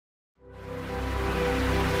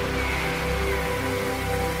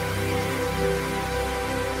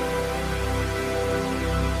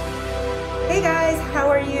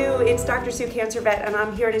it's Dr. Sue Cancer Vet, and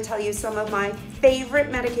I'm here to tell you some of my favorite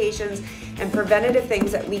medications and preventative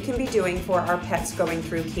things that we can be doing for our pets going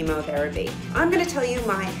through chemotherapy. I'm going to tell you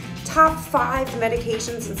my top 5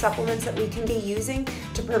 medications and supplements that we can be using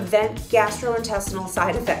to prevent gastrointestinal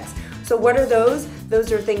side effects. So what are those?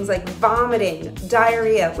 Those are things like vomiting,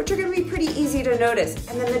 diarrhea, which are going to be pretty easy to notice.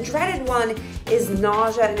 And then the dreaded one is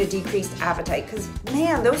nausea and a decreased appetite, because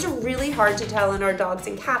man, those are really hard to tell in our dogs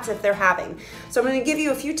and cats if they're having. So I'm going to give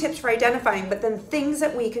you a few tips for identifying, but then things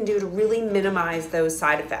that we can do to really minimize those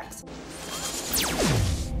side effects.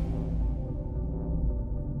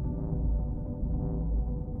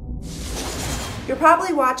 You're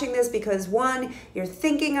probably watching this because 1, you're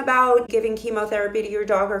thinking about giving chemotherapy to your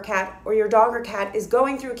dog or cat, or your dog or cat is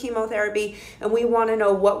going through chemotherapy, and we want to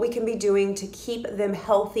know what we can be doing to keep them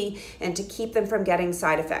healthy and to keep them from getting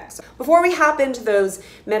side effects. Before we hop into those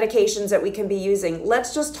medications that we can be using,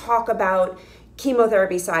 let's just talk about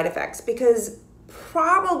chemotherapy side effects, because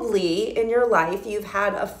probably in your life you've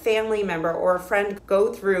had a family member or a friend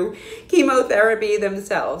go through chemotherapy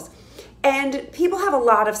themselves. And people have a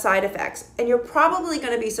lot of side effects, and you're probably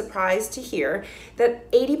going to be surprised to hear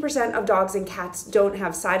that 80% of dogs and cats don't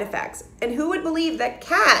have side effects. And who would believe that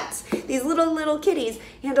cats, these little kitties,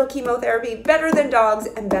 handle chemotherapy better than dogs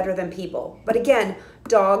and better than people? But again,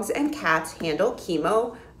 dogs and cats handle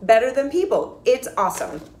chemo better than people. It's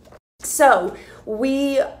awesome. So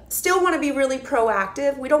we still want to be really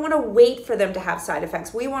proactive. We don't want to wait for them to have side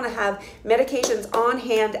effects. We want to have medications on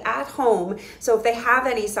hand at home, so if they have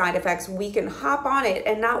any side effects, we can hop on it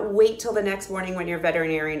and not wait till the next morning when your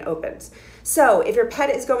veterinarian opens. So if your pet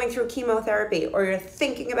is going through chemotherapy, or you're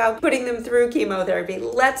thinking about putting them through chemotherapy,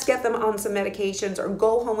 let's get them on some medications or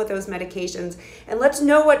go home with those medications, and let's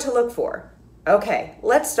know what to look for. Okay,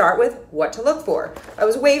 let's start with what to look for. I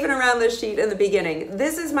was waving around this sheet in the beginning.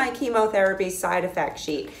 This is my chemotherapy side effect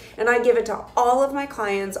sheet, and I give it to all of my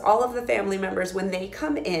clients, all of the family members when they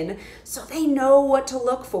come in, so they know what to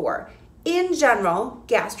look for. In general,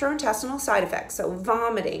 gastrointestinal side effects, so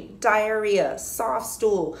vomiting, diarrhea, soft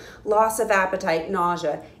stool, loss of appetite,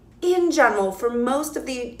 nausea. In general, for most of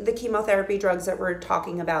the chemotherapy drugs that we're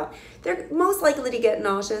talking about, they're most likely to get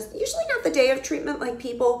nauseous, usually not the day of treatment like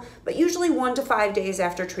people, but usually 1 to 5 days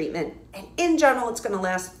after treatment. And in general, it's going to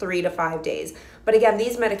last 3 to 5 days. But again,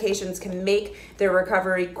 these medications can make their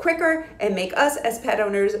recovery quicker and make us as pet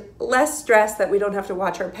owners less stressed that we don't have to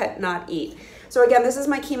watch our pet not eat. So again, this is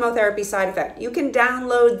my chemotherapy side effect. You can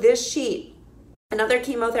download this sheet and other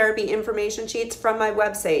chemotherapy information sheets from my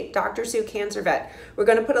website, Dr. Sue Cancer Vet. We're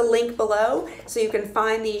going to put a link below so you can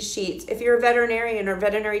find these sheets. If you're a veterinarian or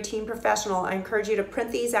veterinary team professional, I encourage you to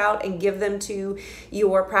print these out and give them to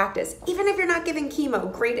your practice. Even if you're not giving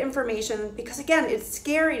chemo, great information, because again, it's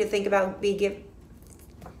scary to think about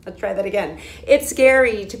Let's try that again. It's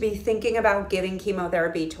scary to be thinking about giving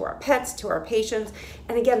chemotherapy to our pets, to our patients.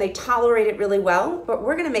 And again, they tolerate it really well, but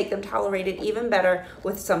we're going to make them tolerate it even better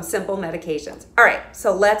with some simple medications. All right,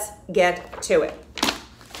 so let's get to it.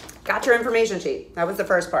 Got your information sheet. That was the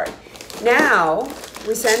first part. Now,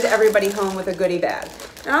 we send everybody home with a goodie bag.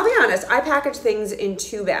 And I'll be honest, I package things in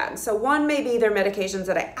 2 bags. So one may be their medications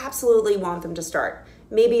that I absolutely want them to start.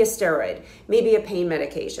 Maybe a steroid, maybe a pain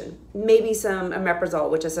medication, maybe some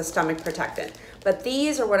omeprazole, which is a stomach protectant. But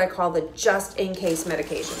these are what I call the just-in-case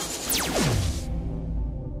medications.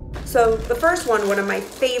 So the first one of my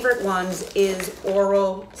favorite ones, is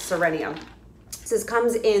oral Cerenia. This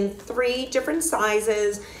comes in 3 different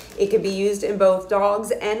sizes. It can be used in both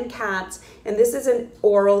dogs and cats, and this is an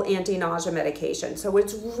oral anti-nausea medication. So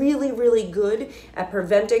it's really, really good at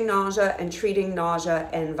preventing nausea and treating nausea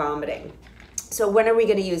and vomiting. So when are we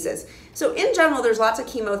going to use this? So in general, there's lots of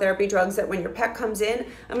chemotherapy drugs that when your pet comes in,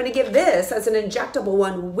 I'm going to give this as an injectable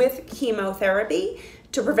one with chemotherapy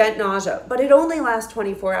to prevent nausea, but it only lasts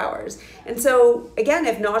 24 hours. And so again,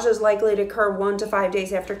 if nausea is likely to occur 1 to 5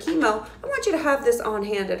 days after chemo, I want you to have this on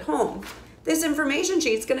hand at home. This information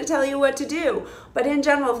sheet's going to tell you what to do. But in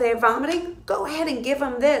general, if they have vomiting, go ahead and give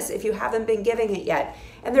them this if you haven't been giving it yet.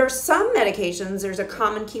 And there are some medications. There's a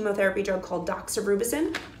common chemotherapy drug called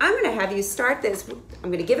doxorubicin. I'm going to have you start this.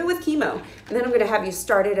 I'm going to give it with chemo, and then I'm going to have you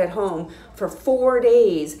start it at home for 4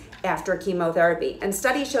 days after chemotherapy. And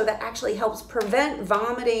studies show that actually helps prevent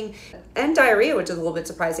vomiting and diarrhea, which is a little bit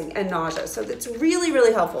surprising, and nausea. So that's really,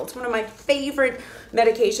 really helpful. It's one of my favorite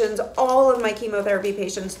medications. All of my chemotherapy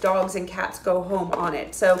patients, dogs and cats, go home on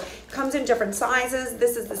it. So it comes in different sizes.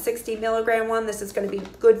 This is the 60 milligram one. This is going to be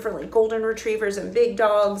good for like golden retrievers and big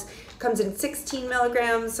dogs. Comes in 16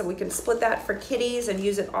 milligrams, so we can split that for kitties and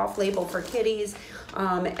use it off-label for kitties.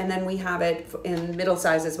 And then we have it in middle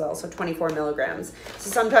size as well, so 24 milligrams. So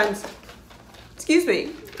sometimes excuse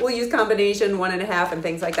me, we'll use combination 1.5 and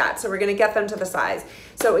things like that. So we're gonna get them to the size.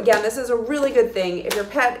 So again, this is a really good thing. If your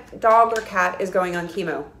pet, dog or cat is going on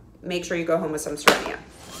chemo, make sure you go home with some Cerenia.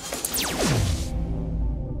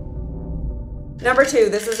 Number 2,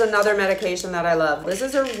 this is another medication that I love. This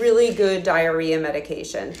is a really good diarrhea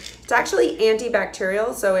medication. It's actually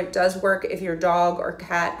antibacterial, so it does work if your dog or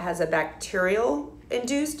cat has a bacterial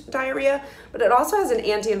induced diarrhea, but it also has an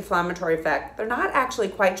anti-inflammatory effect. They're not actually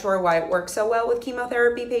quite sure why it works so well with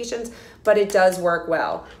chemotherapy patients, but it does work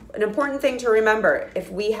well. An important thing to remember, if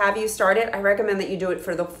we have you start it, I recommend that you do it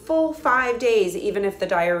for the full 5 days, even if the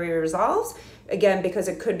diarrhea resolves, again, because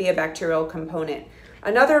it could be a bacterial component.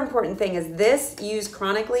 Another important thing is this used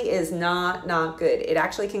chronically is not good. It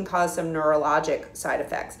actually can cause some neurologic side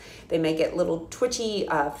effects. They may get little twitchy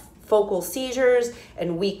focal seizures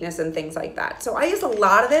and weakness and things like that. So I use a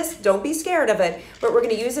lot of this. Don't be scared of it, but we're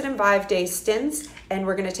going to use it in 5-day stints, and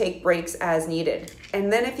we're going to take breaks as needed.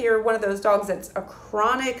 And then if you're one of those dogs that's a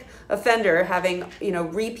chronic offender, having, you know,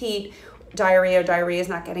 repeat diarrhea is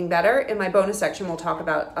not getting better, in my bonus section we'll talk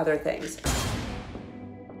about other things.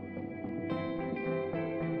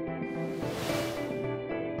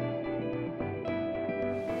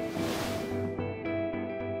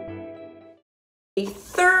 A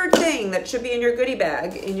third thing that should be in your goodie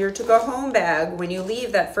bag, in your to-go home bag when you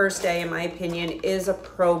leave that first day, in my opinion, is a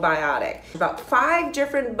probiotic. About 5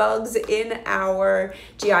 different bugs in our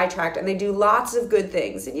GI tract, and they do lots of good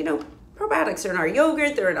things. And you know, probiotics are in our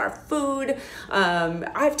yogurt, they're in our food.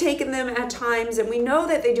 I've taken them at times, and we know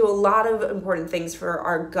that they do a lot of important things for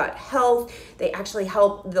our gut health. They actually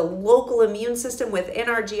help the local immune system within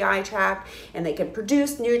our GI tract, and they can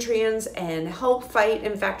produce nutrients and help fight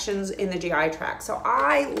infections in the GI tract. So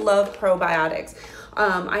I love probiotics.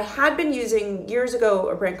 I had been using years ago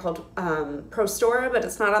a brand called Prostora, but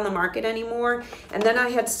it's not on the market anymore. And then I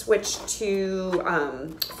had switched to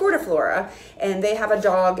Fortiflora, and they have a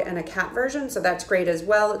dog and a cat version, so that's great as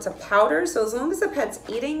well. It's a powder, so as long as the pet's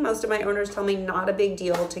eating, most of my owners tell me not a big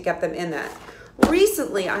deal to get them in that.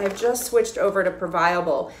 Recently, I have just switched over to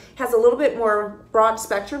Proviable. It has a little bit more broad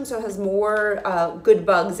spectrum, so it has more good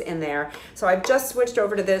bugs in there. So I've just switched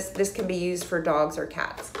over to this. This can be used for dogs or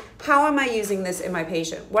cats. How am I using this in my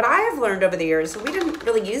patient? What I have learned over the years, so we didn't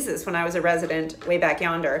really use this when I was a resident way back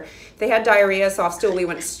yonder. If they had diarrhea, soft stool, we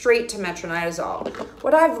went straight to metronidazole.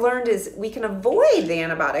 What I've learned is we can avoid the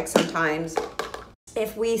antibiotics sometimes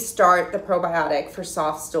if we start the probiotic for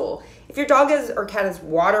soft stool. If your dog or cat has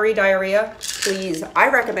watery diarrhea, please, I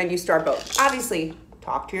recommend you start both. Obviously,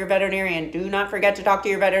 talk to your veterinarian. Do not forget to talk to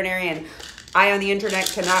your veterinarian. I on the internet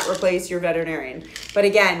cannot replace your veterinarian. But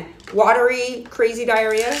again, watery, crazy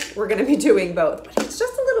diarrhea, we're gonna be doing both. But it's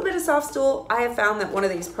just a little bit of soft stool. I have found that one of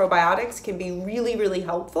these probiotics can be really, really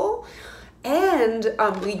helpful. And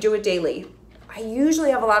we do it daily. I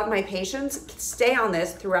usually have a lot of my patients stay on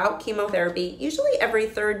this throughout chemotherapy, usually every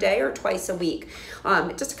 3rd day or twice a week,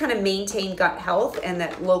 just to kind of maintain gut health and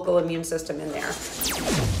that local immune system in there.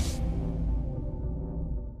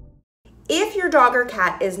 If your dog or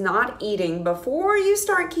cat is not eating before you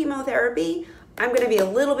start chemotherapy, I'm going to be a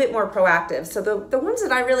little bit more proactive. So the ones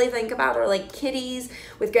that I really think about are like kitties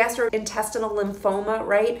with gastrointestinal lymphoma,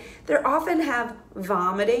 right? They often have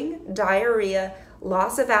vomiting, diarrhea,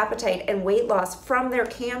 loss of appetite, and weight loss from their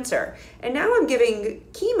cancer. And now I'm giving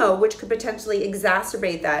chemo, which could potentially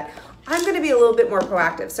exacerbate that. I'm going to be a little bit more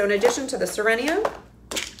proactive. So in addition to the Cerenia,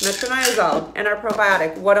 metronidazole, and our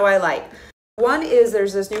probiotic, what do I like? One is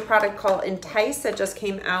there's this new product called Entice that just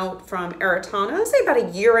came out from Eritana, I'd say about a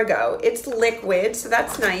year ago. It's liquid, so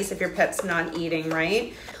that's nice if your pet's not eating,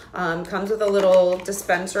 right? Comes with a little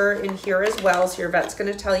dispenser in here as well, so your vet's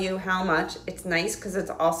gonna tell you how much. It's nice because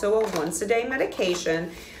it's also a once-a-day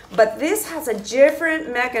medication, but this has a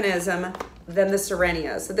different mechanism than the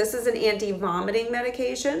Cerenia. So this is an anti-vomiting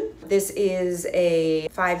medication. This is a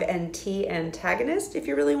 5-NT antagonist, if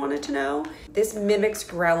you really wanted to know. This mimics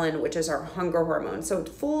ghrelin, which is our hunger hormone. So it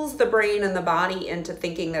fools the brain and the body into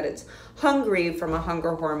thinking that it's hungry from a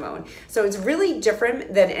hunger hormone. So it's really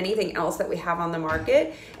different than anything else that we have on the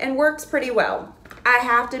market and works pretty well. I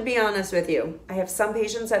have to be honest with you. I have some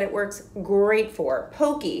patients that it works great for.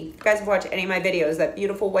 Pokey, if you guys have watched any of my videos, that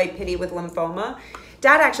beautiful white pitty with lymphoma,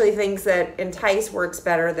 Dad actually thinks that Entice works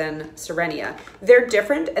better than Cerenia. They're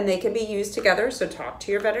different and they can be used together, so talk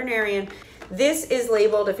to your veterinarian. This is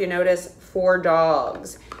labeled, if you notice, for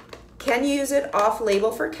dogs. Can use it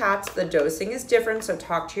off-label for cats. The dosing is different, so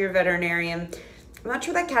talk to your veterinarian. I'm not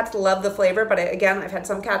sure that cats love the flavor, but again, I've had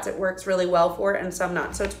some cats it works really well for and some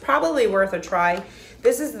not. So it's probably worth a try.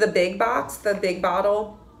 This is the big box, the big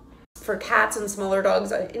bottle for for cats and smaller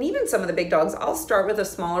dogs, and even some of the big dogs, I'll start with a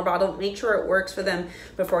smaller bottle, make sure it works for them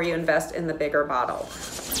before you invest in the bigger bottle.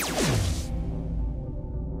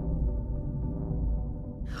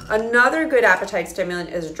 Another good appetite stimulant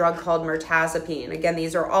is a drug called mirtazapine. Again,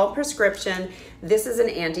 these are all prescription. This is an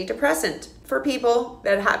antidepressant for people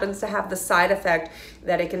that happens to have the side effect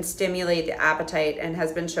that it can stimulate the appetite and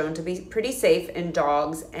has been shown to be pretty safe in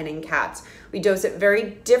dogs and in cats. We dose it very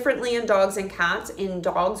differently in dogs and cats. In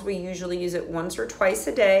dogs, we usually use it once or twice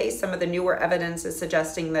a day. Some of the newer evidence is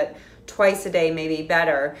suggesting that twice a day may be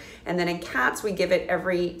better. And then in cats, we give it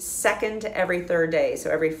every second to every third day, so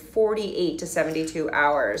every 48 to 72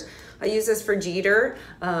 hours. I use this for Jeter,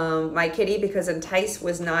 my kitty, because Entice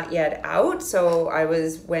was not yet out. So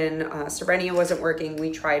when Cerenia wasn't working, we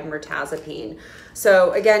tried mirtazapine.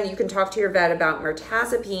 So again, you can talk to your vet about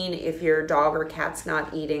mirtazapine if your dog or cat's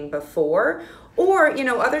not eating before. Or,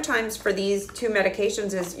 other times for these two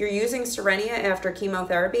medications is you're using Cerenia after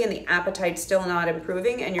chemotherapy and the appetite's still not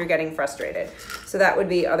improving and you're getting frustrated. So that would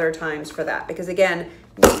be other times for that. Because again,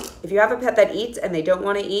 if you have a pet that eats and they don't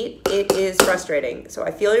want to eat, it is frustrating. So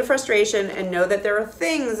I feel your frustration and know that there are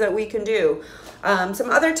things that we can do. Some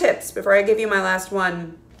other tips before I give you my last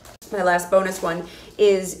bonus one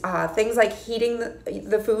is things like heating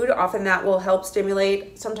the food. Often that will help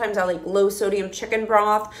stimulate. Sometimes I like low sodium chicken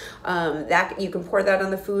broth. That you can pour that on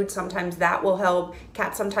the food. Sometimes that will help.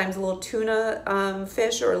 Cats, sometimes a little tuna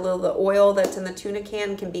fish or the oil that's in the tuna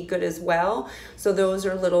can be good as well. So those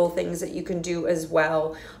are little things that you can do as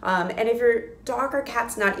well. And if your dog or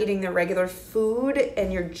cat's not eating their regular food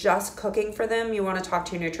and you're just cooking for them, you want to talk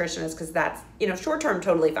to your nutritionist, because that's, short term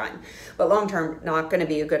totally fine, but long term not going to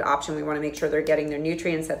be a good option. We want to make sure they're getting their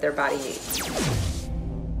nutrients that their body needs.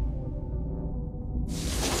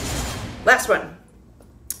 Last one.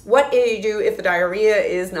 What do you do if the diarrhea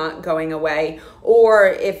is not going away, or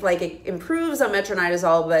if it improves on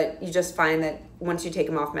metronidazole, but you just find that once you take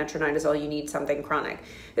them off metronidazole, you need something chronic?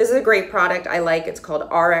 This is a great product I like. It's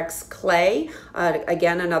called RX Clay.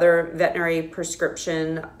 Again, another veterinary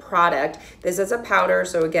prescription product. This is a powder.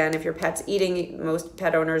 So again, if your pet's eating, most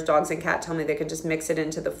pet owners, dogs and cats, tell me they can just mix it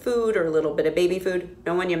into the food or a little bit of baby food.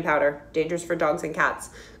 No onion powder, dangerous for dogs and cats,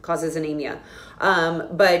 causes anemia.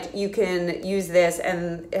 But you can use this,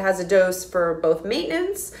 and it has a dose for both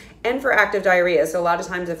maintenance and for active diarrhea. So a lot of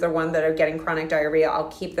times if they're one that are getting chronic diarrhea,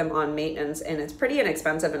 I'll keep them on maintenance, and it's pretty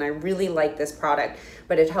inexpensive, and I really like this product,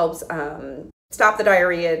 but it helps stop the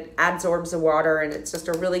diarrhea, it absorbs the water, and it's just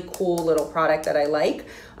a really cool little product that I like.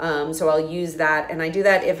 So I'll use that, and I do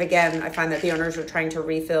that if, again, I find that the owners are trying to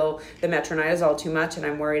refill the metronidazole too much and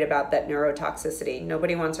I'm worried about that neurotoxicity.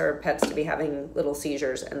 Nobody wants our pets to be having little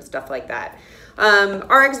seizures and stuff like that.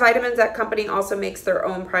 RX Vitamins, that company also makes their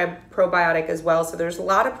own probiotic as well. So there's a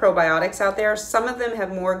lot of probiotics out there. Some of them have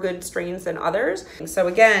more good strains than others. So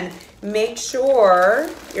again, make sure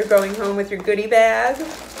you're going home with your goodie bag,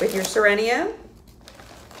 with your Cerenia,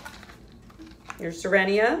 your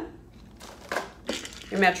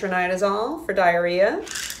metronidazole for diarrhea,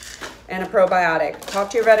 and a probiotic. Talk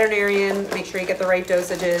to your veterinarian, make sure you get the right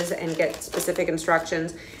dosages and get specific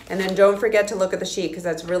instructions. And then don't forget to look at the sheet, because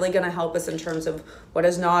that's really going to help us in terms of what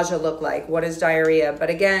does nausea look like, what is diarrhea. But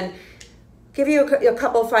again, give you a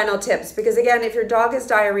couple final tips, because again, if your dog has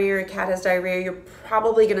diarrhea or your cat has diarrhea, you're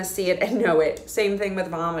probably going to see it and know it. Same thing with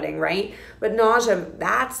vomiting, right? But nausea,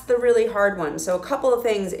 that's the really hard one. So a couple of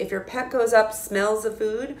things: if your pet goes up, smells the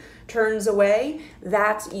food, turns away,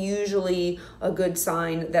 that's usually a good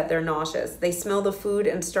sign that they're nauseous. They smell the food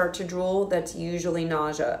and start to drool, that's usually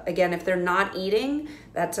nausea. Again, if they're not eating,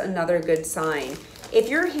 that's another good sign. If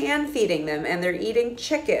you're hand feeding them and they're eating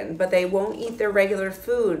chicken, but they won't eat their regular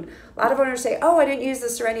food, a lot of owners say, oh, I didn't use the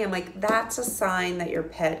Cerenia. I'm like, that's a sign that your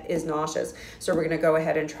pet is nauseous. So we're gonna go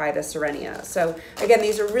ahead and try the Cerenia. So again,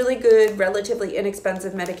 these are really good, relatively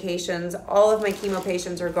inexpensive medications. All of my chemo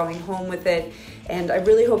patients are going home with it. And I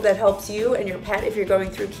really hope that helps you and your pet if you're going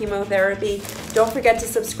through chemotherapy. Don't forget to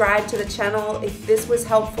subscribe to the channel. If this was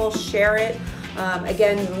helpful, share it.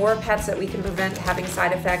 Again, more pets that we can prevent having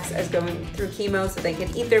side effects as going through chemo, so they can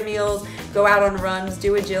eat their meals, go out on runs,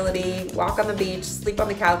 do agility, walk on the beach, sleep on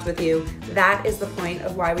the couch with you. That is the point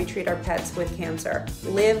of why we treat our pets with cancer.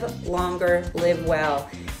 Live longer, live well.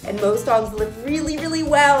 And most dogs live really, really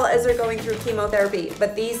well as they're going through chemotherapy,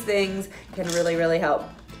 but these things can really, really help.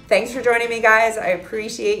 Thanks for joining me, guys. I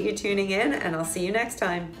appreciate you tuning in, and I'll see you next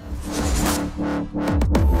time.